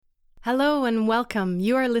Hello and welcome.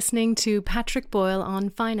 You are listening to Patrick Boyle on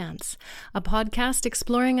Finance, a podcast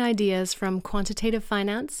exploring ideas from quantitative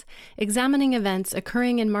finance, examining events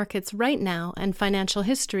occurring in markets right now and financial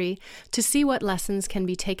history to see what lessons can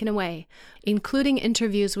be taken away, including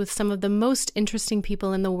interviews with some of the most interesting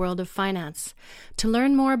people in the world of finance. To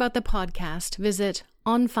learn more about the podcast, visit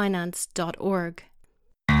onfinance.org.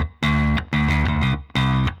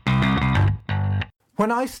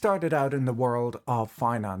 When I started out in the world of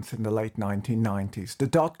finance in the late 1990s, the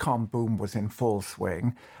dot-com boom was in full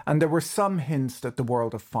swing, and there were some hints that the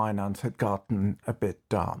world of finance had gotten a bit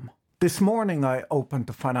dumb. This morning I opened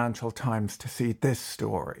the Financial Times to see this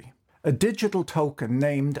story. A digital token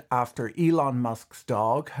named after Elon Musk's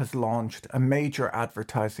dog has launched a major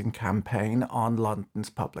advertising campaign on London's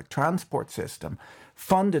public transport system,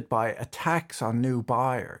 funded by a tax on new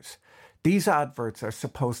buyers. These adverts are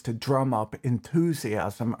supposed to drum up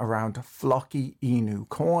enthusiasm around Flocky Inu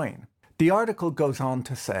coin. The article goes on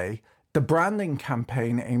to say, the branding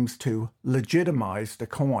campaign aims to legitimize the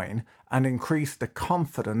coin and increase the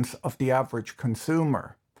confidence of the average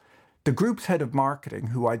consumer. The group's head of marketing,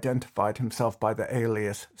 who identified himself by the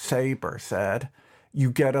alias Saber, said,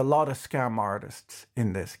 "You get a lot of scam artists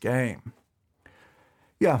in this game."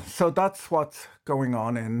 Yeah, so that's what's going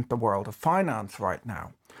on in the world of finance right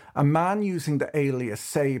now. A man using the alias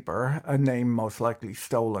Saber, a name most likely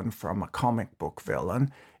stolen from a comic book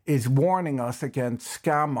villain, is warning us against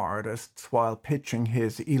scam artists while pitching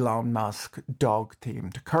his Elon Musk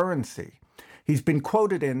dog-themed currency. He's been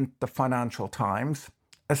quoted in the Financial Times,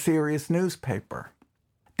 a serious newspaper.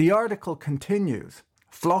 The article continues,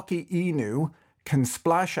 Flocky Inu can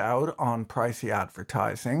splash out on pricey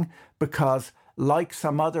advertising because, like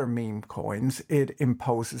some other meme coins, it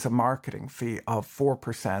imposes a marketing fee of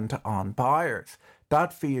 4% on buyers.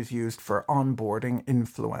 That fee is used for onboarding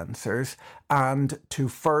influencers and to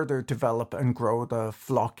further develop and grow the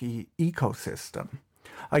Flocky ecosystem.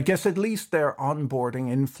 I guess at least they're onboarding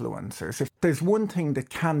influencers. If there's one thing that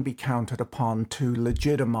can be counted upon to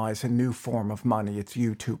legitimize a new form of money, it's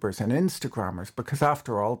YouTubers and Instagrammers, because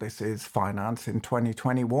after all, this is finance in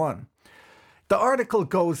 2021. The article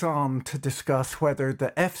goes on to discuss whether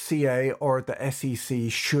the FCA or the SEC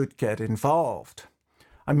should get involved.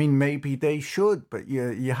 I mean, maybe they should, but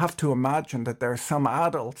you have to imagine that there are some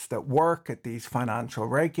adults that work at these financial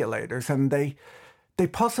regulators, and they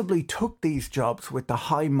possibly took these jobs with the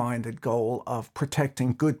high-minded goal of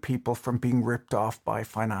protecting good people from being ripped off by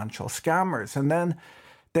financial scammers. And then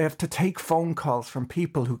they have to take phone calls from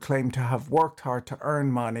people who claim to have worked hard to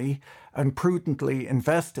earn money and prudently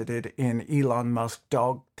invested it in Elon Musk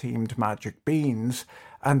dog-themed magic beans,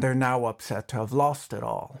 and they're now upset to have lost it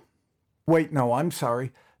all. Wait, no, I'm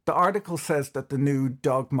sorry. The article says that the new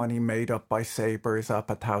dog money made up by Sabre is up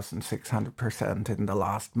 1,600% in the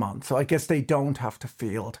last month, so I guess they don't have to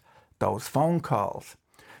field those phone calls.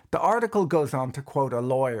 The article goes on to quote a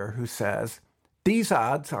lawyer who says, "These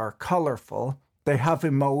ads are colourful. They have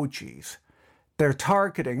emojis. They're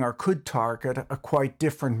targeting or could target a quite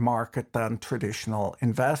different market than traditional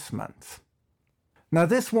investments." Now,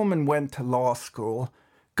 this woman went to law school,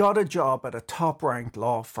 got a job at a top-ranked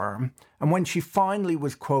law firm, and when she finally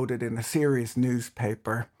was quoted in a serious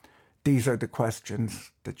newspaper, these are the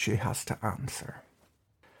questions that she has to answer.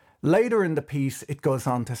 Later in the piece, it goes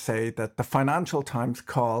on to say that the Financial Times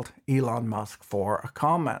called Elon Musk for a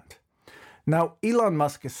comment. Now, Elon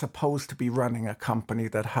Musk is supposed to be running a company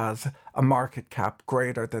that has a market cap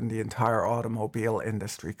greater than the entire automobile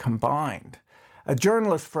industry combined. A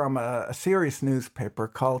journalist from a serious newspaper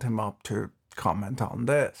called him up to comment on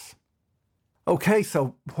this. Okay,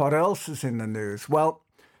 so what else is in the news? Well,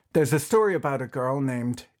 there's a story about a girl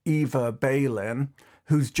named Eva Balin,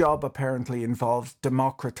 whose job apparently involves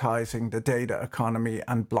democratizing the data economy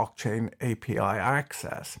and blockchain API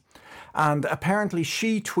access. And apparently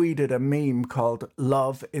she tweeted a meme called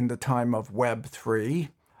 "Love in the Time of Web 3."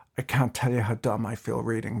 I can't tell you how dumb I feel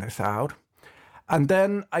reading this out. And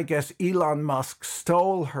then I guess Elon Musk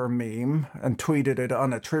stole her meme and tweeted it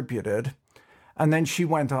unattributed. And then she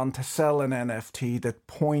went on to sell an NFT that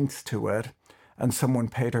points to it, and someone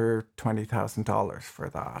paid her $20,000 for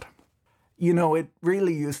that. You know, it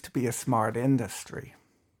really used to be a smart industry.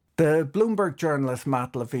 The Bloomberg journalist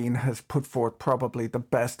Matt Levine has put forth probably the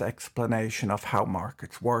best explanation of how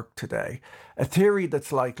markets work today, a theory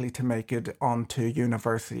that's likely to make it onto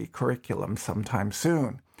university curriculum sometime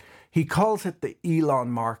soon. He calls it the Elon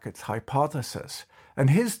markets hypothesis, and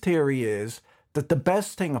his theory is that the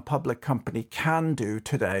best thing a public company can do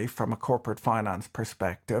today from a corporate finance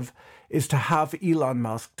perspective is to have Elon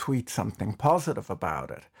Musk tweet something positive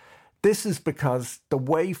about it. This is because the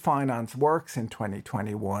way finance works in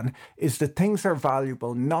 2021 is that things are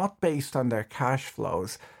valuable not based on their cash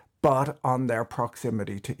flows, but on their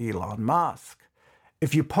proximity to Elon Musk.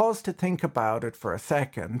 If you pause to think about it for a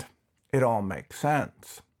second, it all makes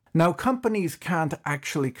sense. Now, companies can't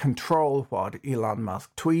actually control what Elon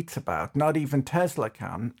Musk tweets about. Not even Tesla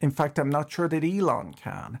can. In fact, I'm not sure that Elon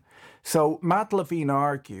can. So Matt Levine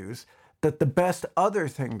argues that the best other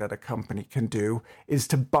thing that a company can do is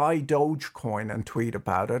to buy Dogecoin and tweet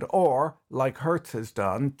about it, or, like Hertz has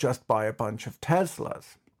done, just buy a bunch of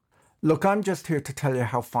Teslas. Look, I'm just here to tell you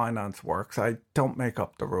how finance works. I don't make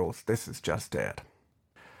up the rules. This is just it.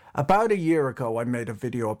 About a year ago, I made a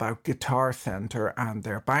video about Guitar Center and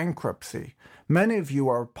their bankruptcy. Many of you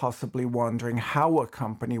are possibly wondering how a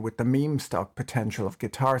company with the meme stock potential of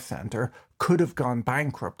Guitar Center could have gone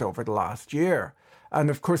bankrupt over the last year. And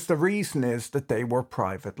of course, the reason is that they were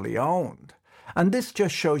privately owned. And this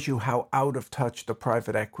just shows you how out of touch the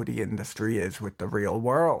private equity industry is with the real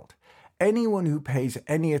world. Anyone who pays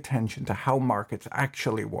any attention to how markets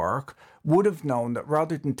actually work would have known that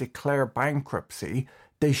rather than declare bankruptcy,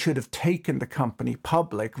 they should have taken the company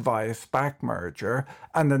public via SPAC merger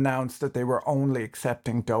and announced that they were only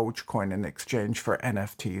accepting Dogecoin in exchange for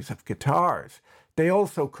NFTs of guitars. They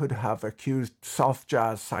also could have accused soft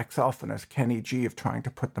jazz saxophonist Kenny G of trying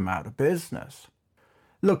to put them out of business.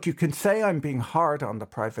 Look, you can say I'm being hard on the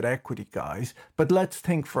private equity guys, but let's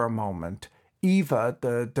think for a moment. Eva,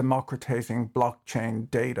 the democratizing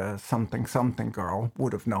blockchain data something girl,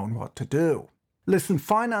 would have known what to do. Listen,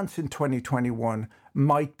 finance in 2021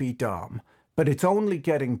 might be dumb, but it's only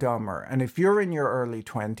getting dumber. And if you're in your early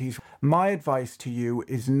 20s, my advice to you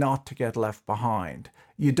is not to get left behind.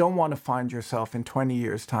 You don't want to find yourself in 20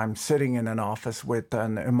 years' time sitting in an office with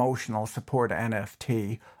an emotional support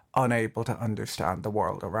NFT, unable to understand the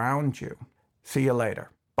world around you. See you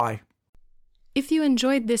later. Bye. If you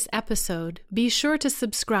enjoyed this episode, be sure to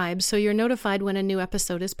subscribe so you're notified when a new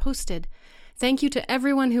episode is posted. Thank you to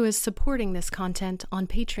everyone who is supporting this content on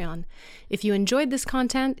Patreon. If you enjoyed this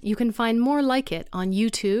content, you can find more like it on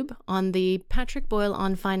YouTube, on the Patrick Boyle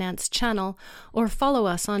on Finance channel, or follow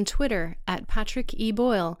us on Twitter at Patrick E.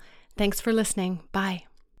 Boyle. Thanks for listening. Bye.